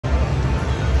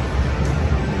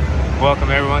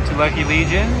Welcome everyone to Lucky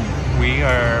Legion. We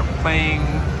are playing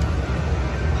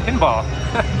pinball,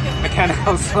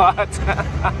 mechanical slots.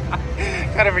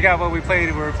 Kind of forgot what we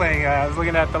were playing. I was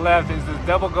looking at the left. It's the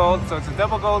double gold, so it's a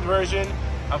double gold version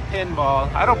of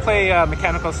pinball. I don't play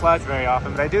mechanical slots very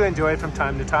often, but I do enjoy it from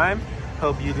time to time.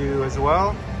 Hope you do as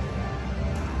well.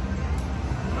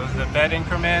 Those are the bet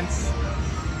increments.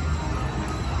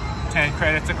 10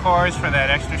 credits of course for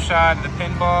that extra shot in the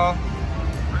pinball.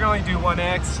 We're going to do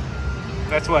 1x.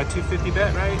 That's what, 250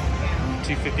 bet, right?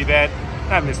 250 bet. I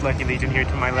have Miss Lucky Legion here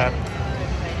to my left.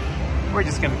 We're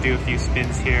just gonna do a few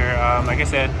spins here. Like I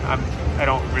said, I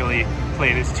don't really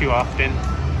play this too often.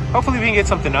 Hopefully we can get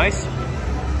something nice.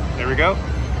 There we go.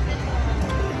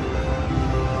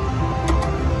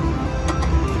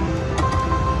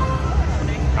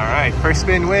 All right, first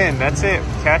spin win. That's it.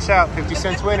 Cash out, 50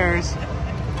 cents winners.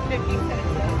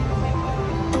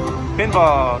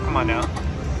 Pinball, come on now.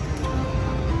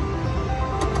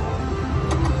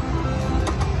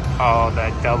 Oh,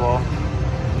 that double.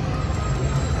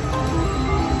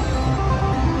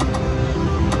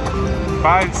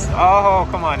 Fives. Oh,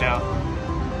 come on now.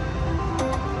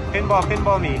 Pinball,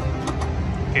 pinball me.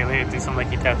 Okay, let's do some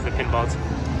lucky taps with pinballs.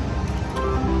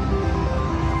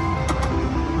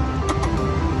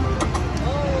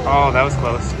 Oh, that was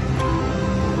close.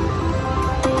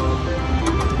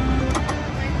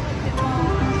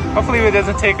 Hopefully it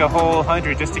doesn't take a whole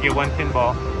 100 just to get one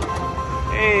pinball.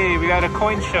 Hey, we got a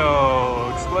coin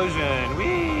show explosion.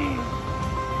 Whee!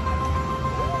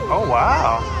 Oh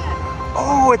wow!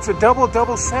 Oh, it's a double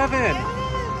seven.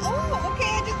 Oh,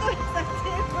 okay. I just thought it was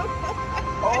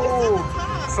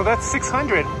Oh, so that's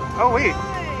 600. Oh wait,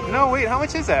 no wait. How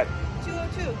much is that?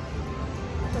 202.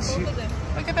 For both of them.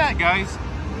 Look at that, guys.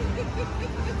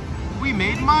 We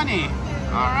made money.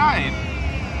 All right.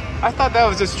 I thought that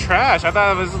was just trash. I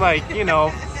thought it was like, you know,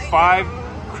 5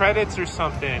 credits or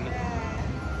something.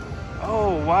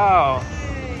 Oh wow!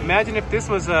 Imagine if this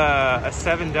was a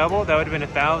 7 double, that would have been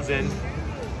 1,000, and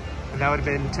that would have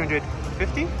been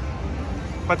 250.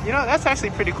 But you know, that's actually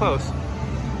pretty close.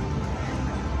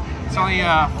 It's only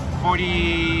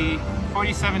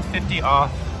 47.50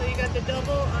 off. So you got the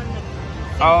double on the.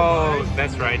 Oh,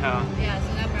 that's right, huh? Yeah,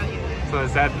 so that brought you. So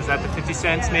is that the 50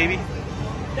 cents maybe?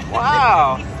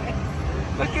 Wow!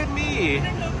 Look at me! I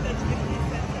don't know if that's 50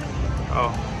 cents.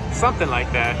 Oh, something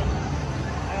like that.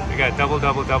 We got double.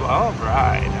 All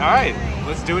right,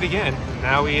 let's do it again.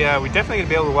 Now we definitely gonna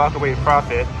be able to walk away with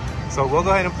profit. So we'll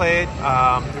go ahead and play it.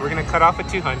 We're gonna cut off at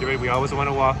 200. We always want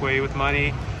to walk away with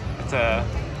money. It's a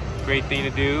great thing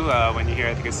to do when you're here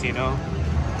at the casino.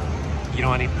 You don't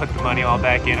want to put the money all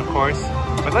back in, of course.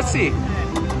 But let's see.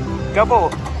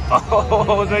 Double. Oh,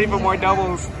 I was ready for more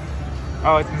doubles.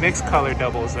 Oh, it's mixed color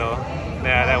doubles though.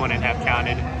 Nah, that wouldn't have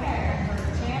counted.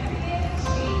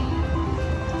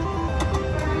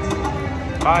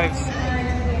 Fives.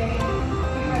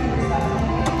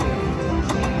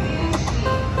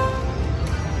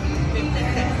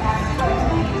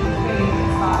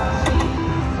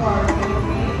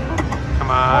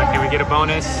 Come on, can we get a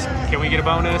bonus? Can we get a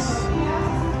bonus?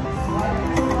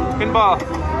 Pinball.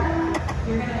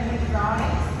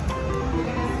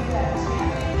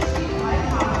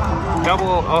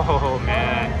 Double. Oh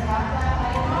man.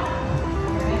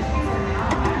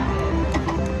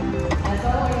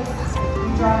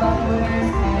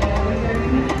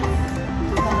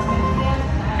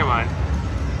 Come on.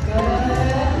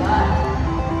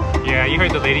 Yeah, you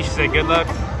heard the lady. She said good luck.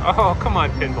 Oh, come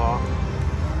on, pinball.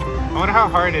 I wonder how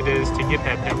hard it is to get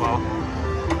that pinball.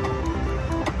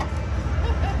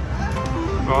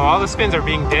 Well, all the spins are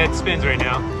being dead spins right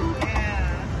now.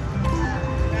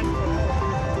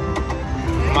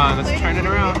 Come on, let's turn it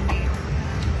around.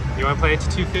 You want to play it to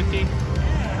 250?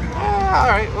 All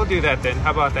right, we'll do that then.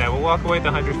 How about that? We'll walk away with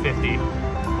 150.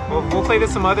 We'll play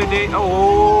this some other day.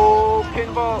 Oh,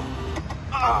 pinball.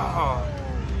 Oh.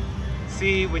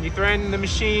 See, when you throw in the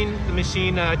machine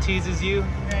teases you.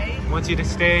 Right? Wants you to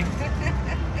stay.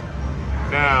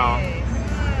 Now.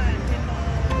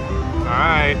 All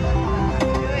right.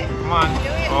 Do it. Come on. Do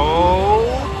it. Oh.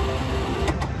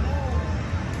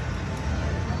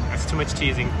 That's too much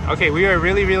teasing. Okay, we are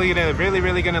really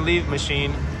gonna leave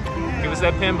machine. Give us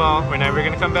that pinball. We're never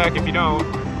gonna come back if you don't.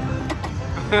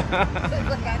 Look,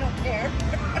 I don't care.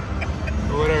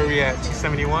 What are we at?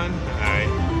 271? Alright.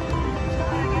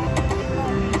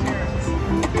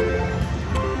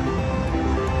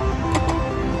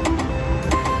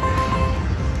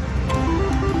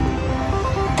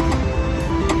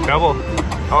 Double.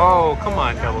 Oh, come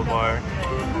on, double bar.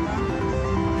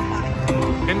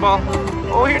 Pinball.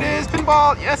 Oh, here it is.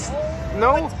 Pinball. Yes.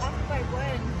 No. It's off by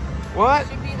one. What?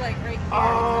 Should be like right here.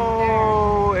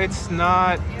 Oh, it's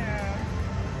not. Yeah.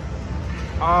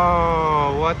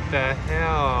 Oh, what the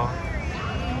hell?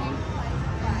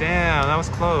 Damn, that was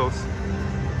close.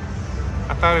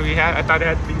 I thought it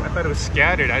had to be. I thought it was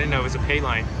scattered. I didn't know it was a pay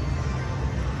line.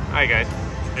 All right, guys,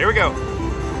 here we go.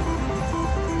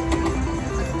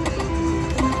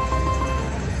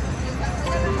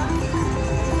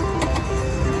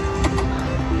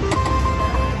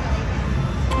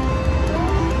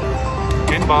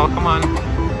 Pinball, come on. 3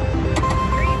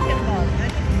 pinballs, not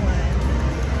just one.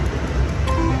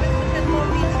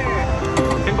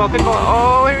 Pinball, pinball.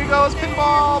 Oh, here he goes.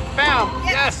 Pinball. Bam.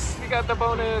 Yes, we got the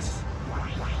bonus.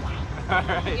 All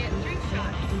right. You get 3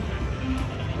 shots.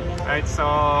 All right, so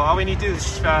all we need to do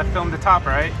is film the top,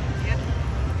 right? Yep.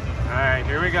 All right,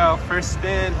 here we go. First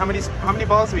spin. How many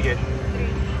balls do we get? 3.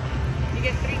 You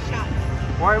get 3 shots.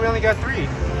 Why we only got 3?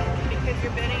 Because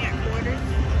you're betting at quarters.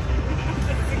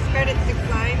 6 credits, 6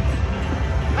 lines.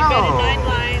 You No. bet at 9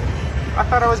 lines. I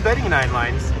thought I was betting 9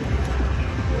 lines. Were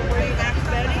you max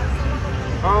betting?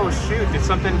 Oh shoot! Did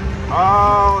something?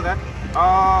 Oh that.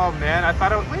 Oh man! I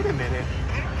thought. Wait a minute.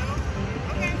 I don't know.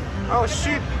 Okay. Oh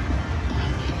shoot!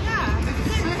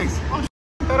 Yeah. 6. Oh,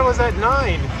 I thought it was at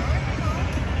 9.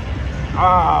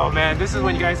 Oh man, this is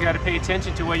when you guys got to pay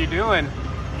attention to what you're doing.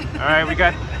 All right, we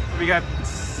got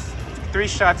 3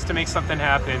 shots to make something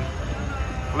happen.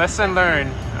 Lesson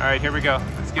learned. All right, here we go.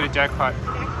 Let's get a jackpot. You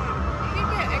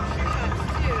can get extra shots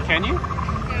too. Can you?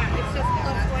 Yeah, it says +1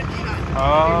 shot.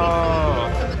 Oh,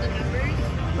 Some of the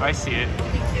numbers. I see it.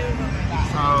 Only 2 of them are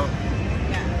that. Oh,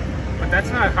 Yeah. but that's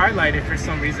not highlighted for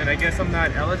some reason. I guess I'm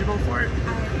not eligible for it.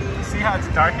 See how it's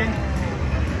darkened?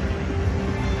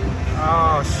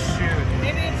 Oh shoot.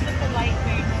 Maybe it's just a light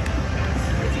thing.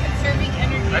 It's conserving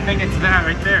energy. I think it's that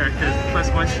right there, because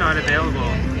 +1 shot available.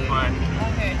 But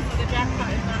Okay, so the jackpot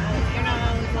is not, you're not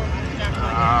eligible for the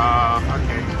jackpot.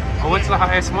 okay. Well, what's the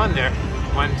highest one there?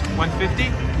 150?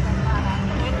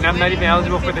 And I'm not even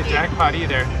eligible for the jackpot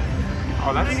either.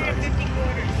 Oh, that sucks. 150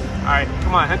 quarters. All right,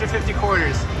 come on, 150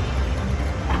 quarters.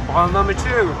 Ball number 2. Oh,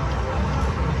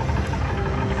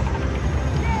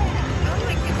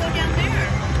 I can go down there.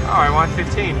 Oh, I want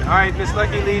 15. All right, Miss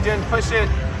Lucky Legion, push it.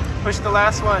 Push the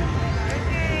last one.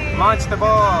 Okay. Launch the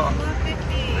ball.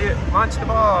 150. Launch the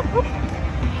ball. Whoop.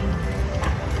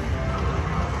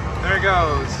 There it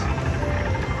goes.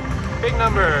 Big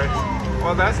number.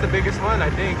 Well, that's the biggest one, I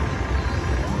think.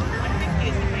 150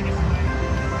 is the biggest one.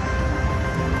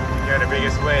 Got the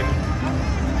biggest win.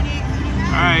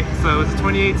 28.75. All right, so it's a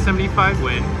 28.75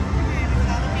 win.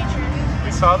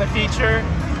 Okay, We saw the feature.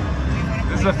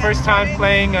 This is the first time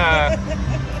playing the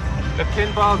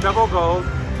Pinball Double Gold.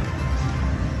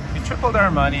 We tripled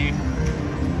our money.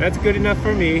 That's good enough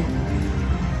for me.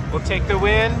 We'll take the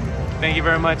win. Thank you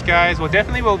very much, guys. Well,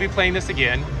 definitely we'll be playing this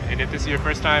again. And if this is your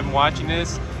first time watching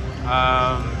this,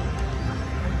 yeah,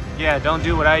 don't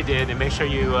do what I did and make sure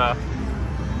you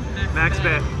max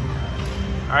bet.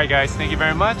 All right, guys, thank you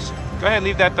very much. Go ahead and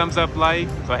leave that thumbs up, like.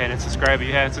 Go ahead and subscribe if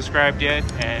you haven't subscribed yet.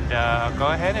 And go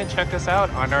ahead and check us out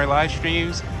on our live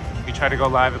streams. We try to go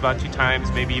live about 2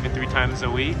 times, maybe even 3 times a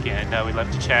week. And we'd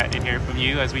love to chat and hear from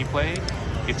you as we play,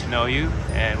 get to know you.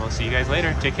 And we'll see you guys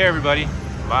later. Take care, everybody.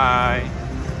 Bye.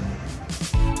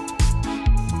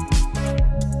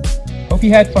 Hope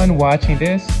you had fun watching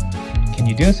this. Can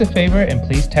you do us a favor and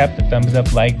please tap the thumbs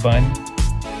up like button?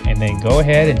 And then go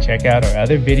ahead and check out our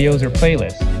other videos or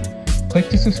playlists. Click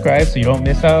to subscribe so you don't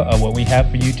miss out on what we have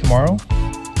for you tomorrow.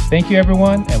 Thank you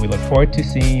everyone, and we look forward to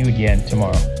seeing you again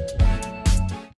tomorrow.